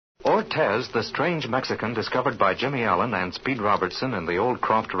Cortez, the strange Mexican discovered by Jimmy Allen and Speed Robertson in the old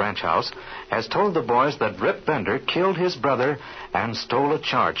Croft ranch house, has told the boys that Rip Bender killed his brother and stole a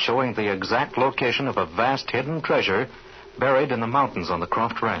chart showing the exact location of a vast hidden treasure buried in the mountains on the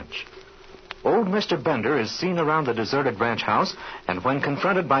Croft ranch. Old Mr. Bender is seen around the deserted ranch house, and when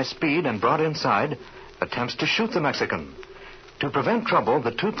confronted by Speed and brought inside, attempts to shoot the Mexican. To prevent trouble,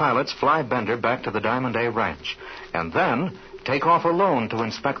 the two pilots fly Bender back to the Diamond A Ranch, and then take off alone to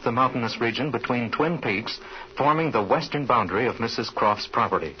inspect the mountainous region between Twin Peaks, forming the western boundary of Mrs. Croft's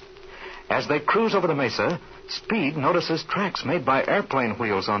property. As they cruise over the mesa, Speed notices tracks made by airplane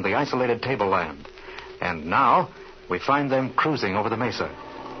wheels on the isolated tableland. And now, we find them cruising over the mesa.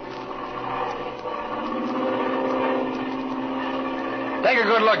 Take a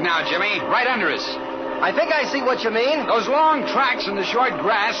good look now, Jimmy. Right under us. I think I see what you mean. Those long tracks in the short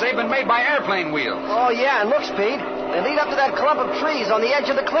grass, they've been made by airplane wheels. Oh, yeah, and look, Speed. They lead up to that clump of trees on the edge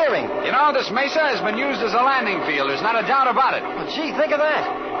of the clearing. You know, this mesa has been used as a landing field. There's not a doubt about it. Well, gee, think of that.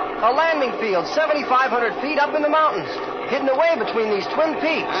 A landing field 7,500 feet up in the mountains, hidden away between these twin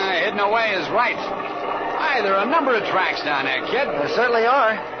peaks. Hidden away is right. Aye, there are a number of tracks down there, kid. There certainly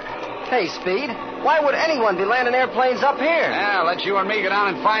are. Hey, Speed, why would anyone be landing airplanes up here? Yeah, let you and me go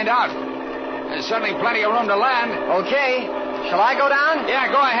down and find out. There's certainly plenty of room to land. Okay. Shall I go down?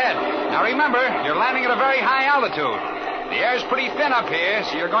 Yeah, go ahead. Now remember, you're landing at a very high altitude. The air's pretty thin up here,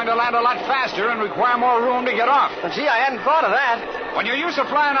 so you're going to land a lot faster and require more room to get off. Well, gee, I hadn't thought of that. When you're used to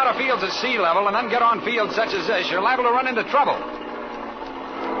flying out of fields at sea level and then get on fields such as this, you're liable to run into trouble.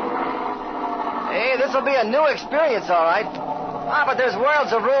 Hey, this will be a new experience, all right. But there's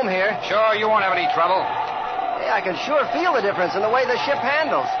worlds of room here. Sure, you won't have any trouble. Hey, I can sure feel the difference in the way the ship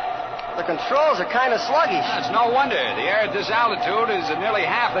handles. The controls are kind of sluggish. That's no wonder. The air at this altitude is at nearly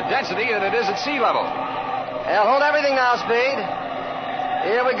half the density that it is at sea level. Well, hold everything now, Speed.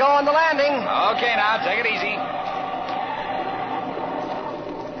 Here we go on the landing. Okay, now, take it easy.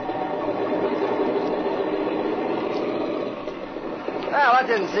 Well,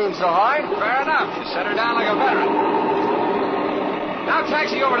 that didn't seem so hard. Fair enough. You set her down like a veteran. Now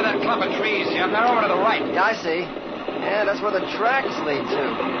taxi over to that clump of trees, Jim. They're over to the right. Yeah, I see. Yeah, that's where the tracks lead to.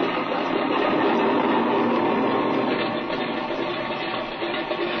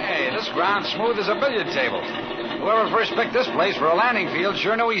 Hey, this ground's smooth as a billiard table. Whoever first picked this place for a landing field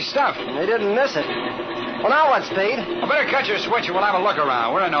sure knew his stuff. They didn't miss it. Well, now what, Speed? I better cut your switch and we'll have a look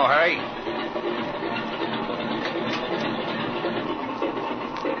around. We're in no hurry.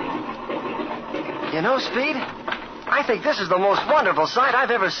 You know, Speed, I think this is the most wonderful sight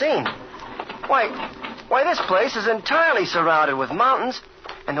I've ever seen. Why, this place is entirely surrounded with mountains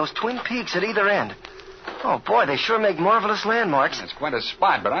and those twin peaks at either end. Oh, boy, they sure make marvelous landmarks. It's quite a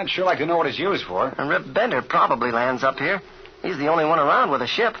spot, but I'd sure like to know what it's used for. And Rip Bender probably lands up here. He's the only one around with a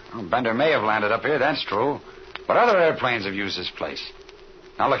ship. Well, Bender may have landed up here, that's true. But other airplanes have used this place.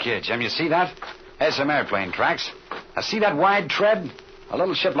 Now, look here, Jim, you see that? There's some airplane tracks. Now, see that wide tread? A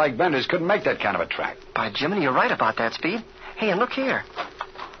little ship like Bender's couldn't make that kind of a track. By Jiminy, you're right about that, Speed. Hey, and look here.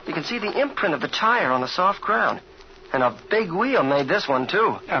 You can see the imprint of the tire on the soft ground. And a big wheel made this one,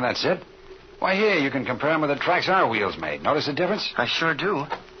 too. Yeah, that's it. Why, here, you can compare them with the tracks our wheels made. Notice the difference? I sure do.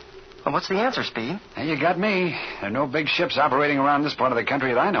 Well, what's the answer, Speed? Hey, you got me. There are no big ships operating around this part of the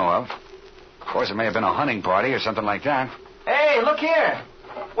country that I know of. Of course, it may have been a hunting party or something like that. Hey, look here.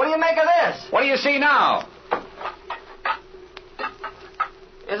 What do you make of this? What do you see now?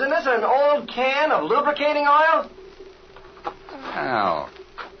 Isn't this an old can of lubricating oil? Well,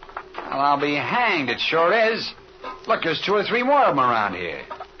 I'll be hanged. It sure is. Look, there's 2 or 3 more of them around here.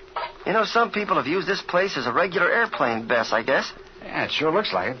 You know, some people have used this place as a regular airplane base, I guess. Yeah, it sure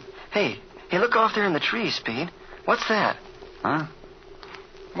looks like it. Hey, look off there in the trees, Speed. What's that? Huh?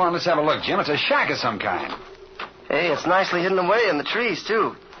 Come on, let's have a look, Jim. It's a shack of some kind. Hey, it's nicely hidden away in the trees,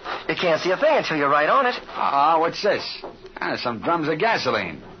 too. You can't see a thing until you're right on it. What's this? Some drums of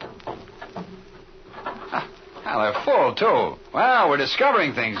gasoline. Well, they're full, too. Well, we're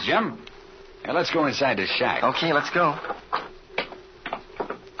discovering things, Jim. Here, let's go inside this shack. Okay, let's go.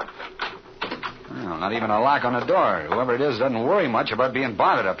 Well, not even a lock on the door. Whoever it is doesn't worry much about being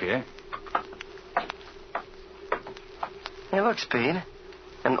bothered up here. Hey, look, Speed.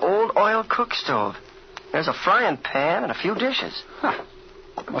 An old oil cook stove. There's a frying pan and a few dishes. Huh.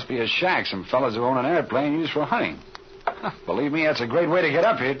 Must be a shack some fellas who own an airplane use for hunting. Huh. Believe me, that's a great way to get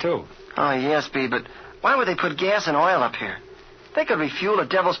up here, too. Oh, yes, Speed, but why would they put gas and oil up here? They could refuel at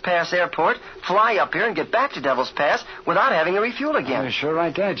Devil's Pass Airport, fly up here, and get back to Devil's Pass without having to refuel again. You're sure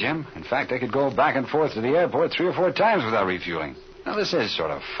right there, Jim. In fact, they could go back and forth to the airport 3 or 4 times without refueling. Now, this is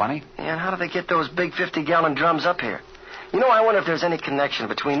sort of funny. Yeah, and how do they get those big 50-gallon drums up here? You know, I wonder if there's any connection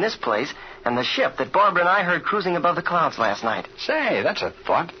between this place and the ship that Barbara and I heard cruising above the clouds last night. Say, that's a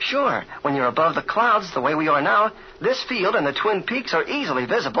thought. Sure. When you're above the clouds the way we are now, this field and the Twin Peaks are easily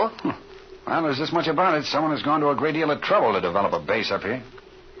visible. Well, there's this much about it. Someone has gone to a great deal of trouble to develop a base up here.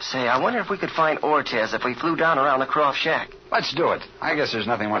 Say, I wonder if we could find Ortez if we flew down around the Croft shack. Let's do it. I guess there's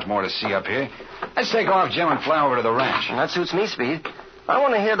nothing much more to see up here. Let's take off, Jim, and fly over to the ranch. That suits me, Speed. I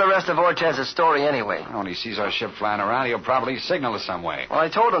want to hear the rest of Ortez's story anyway. When he sees our ship flying around, he'll probably signal us some way. Well, I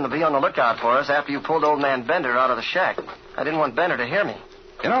told him to be on the lookout for us after you pulled old man Bender out of the shack. I didn't want Bender to hear me.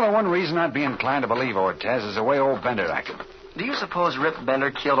 You know, the one reason I'd be inclined to believe Ortez is the way old Bender acted. Do you suppose Rip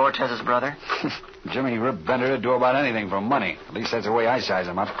Bender killed Ortez's brother? Jimmy, Rip Bender would do about anything for money. At least that's the way I size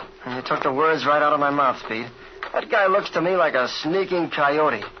him up. You took the words right out of my mouth, Speed. That guy looks to me like a sneaking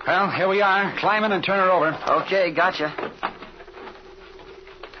coyote. Well, here we are. Climb in and turn her over. Okay, gotcha.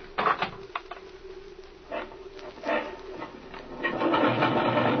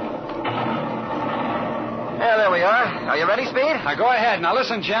 Yeah, there we are. Are you ready, Speed? Now, go ahead. Now,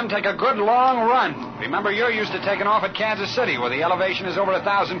 listen, Jim. Take a good long run. Remember, you're used to taking off at Kansas City, where the elevation is over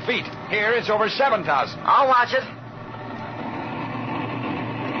 1,000 feet. Here, it's over 7,000. I'll watch it.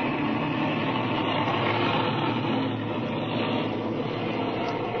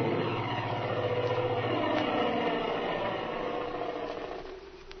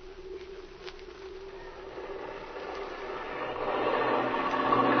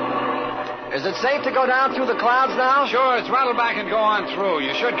 Is it safe to go down through the clouds now? Sure, it's rattle back and go on through.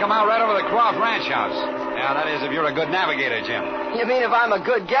 You should come out right over the Croft Ranch house. Yeah, that is if you're a good navigator, Jim. You mean if I'm a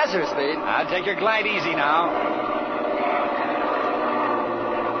good guesser, Speed? Take your glide easy now.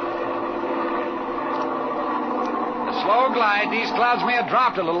 A slow glide. These clouds may have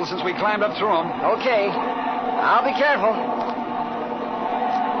dropped a little since we climbed up through them. Okay. I'll be careful.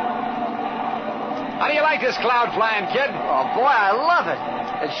 How do you like this cloud flying, kid? Oh, boy, I love it.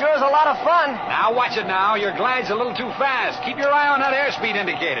 It sure is a lot of fun. Now, watch it now. Your glide's a little too fast. Keep your eye on that airspeed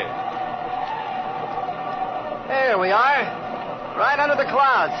indicator. There we are. Right under the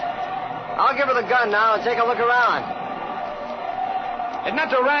clouds. I'll give her the gun now and take a look around. Isn't that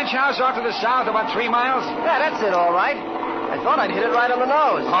the ranch house off to the south, about 3 miles? Yeah, that's it, all right. I thought I'd hit it right on the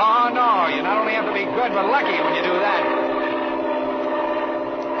nose. Oh, no. You not only have to be good, but lucky when you do that.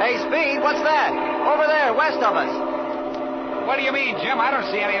 Hey, Speed, what's that? Over there, west of us. What do you mean, Jim? I don't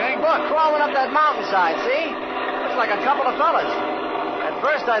see anything. Look, crawling up that mountainside, see? Looks like a couple of fellas. At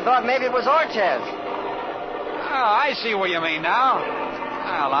first I thought maybe it was Ortez. Oh, I see what you mean now.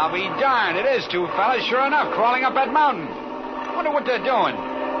 Well, I'll be darned. It is 2 fellas, sure enough, crawling up that mountain. Wonder what they're doing.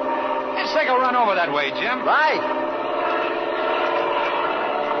 Let's take a run over that way, Jim. Right.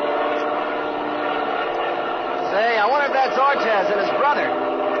 Say, I wonder if that's Ortez and his brother.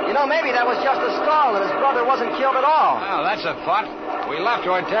 You know, maybe that was just a stall and his brother wasn't killed at all. Well, that's a thought. We left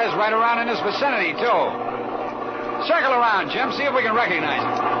Ortez right around in this vicinity, too. Circle around, Jim. See if we can recognize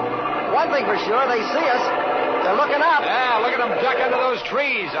him. One thing for sure, they see us. They're looking up. Yeah, look at them duck under those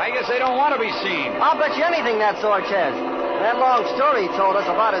trees. I guess they don't want to be seen. I'll bet you anything that's Ortez. That long story he told us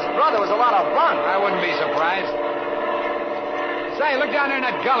about his brother was a lot of fun. I wouldn't be surprised. Say, look down there in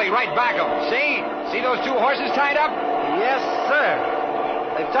that gully right back of them. See? See those 2 horses tied up? Yes, sir.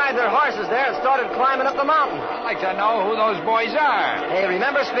 They've tied their horses there and started climbing up the mountain. I'd like to know who those boys are. Hey,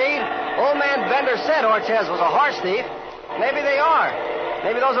 remember, Speed? Old man Bender said Ortez was a horse thief. Maybe they are.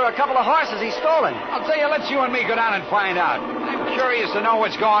 Maybe those are a couple of horses he's stolen. I'll tell you, let's you and me go down and find out. I'm curious to know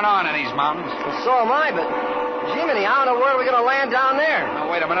what's going on in these mountains. Well, so am I, but... Jiminy, I don't know where we're going to land down there.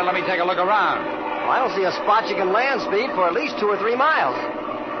 Now, wait a minute. Let me take a look around. Well, I don't see a spot you can land, Speed, for at least 2 or 3 miles.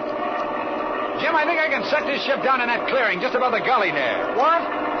 Jim, I think I can set this ship down in that clearing just above the gully there. What?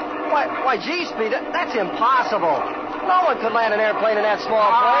 Why, gee, Speed, that's impossible. No one could land an airplane in that small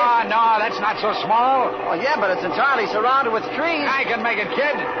place. No, that's not so small. Oh, yeah, but it's entirely surrounded with trees. I can make it,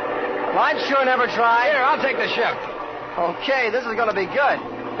 kid. Well, I'd sure never try. Here, I'll take the ship. Okay, this is going to be good.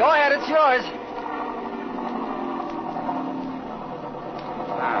 Go ahead, it's yours.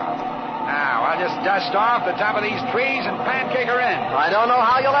 Now, I'll just dust off the top of these trees and pancake her in. I don't know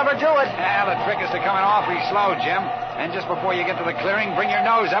how you'll ever do it. Well, the trick is to come in awfully slow, Jim. And just before you get to the clearing, bring your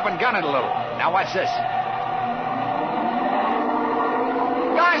nose up and gun it a little. Now, watch this.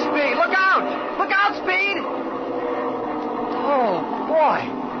 Gosh, Speed, look out! Look out, Speed! Oh, boy.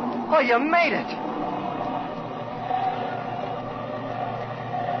 Oh, you made it.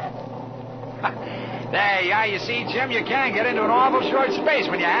 There you are. You see, Jim, you can get into an awful short space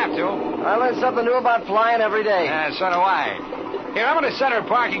when you have to. I learn something new about flying every day. Yeah, so do I. Here, I'm going to set her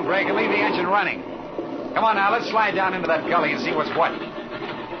parking brake and leave the engine running. Come on now, let's slide down into that gully and see what's what.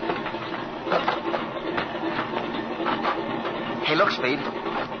 Hey, look, Speed.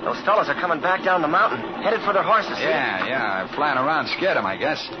 Those fellas are coming back down the mountain, headed for their horses. See? Yeah. Flying around scared them, I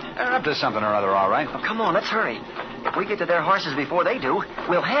guess. They're up to something or other, all right. Oh, come on, let's hurry. If we get to their horses before they do,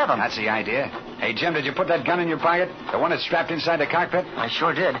 we'll have them. That's the idea. Hey, Jim, did you put that gun in your pocket? The one that's strapped inside the cockpit? I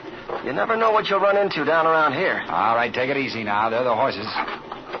sure did. You never know what you'll run into down around here. All right, take it easy now. They're the horses.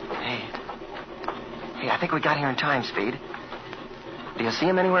 Hey, I think we got here in time, Speed. Do you see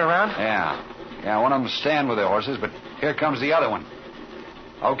them anywhere around? Yeah, one of them's staying with the horses, but here comes the other one.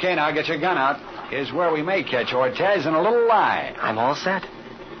 Okay, now get your gun out. Here's where we may catch Ortez in a little lie. I'm all set.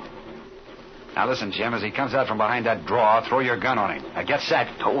 Now listen, Jim, as he comes out from behind that draw, throw your gun on him. Now get set.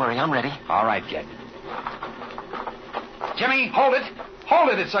 Don't worry, I'm ready. All right, kid. Jimmy, hold it. Hold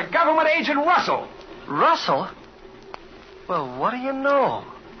it. It's a government agent, Russell. Russell? Well, what do you know?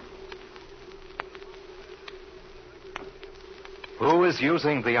 Who is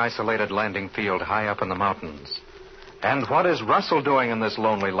using the isolated landing field high up in the mountains? And what is Russell doing in this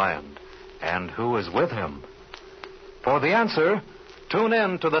lonely land? And who is with him? For the answer, tune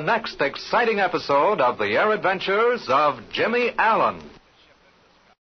in to the next exciting episode of The Air Adventures of Jimmy Allen.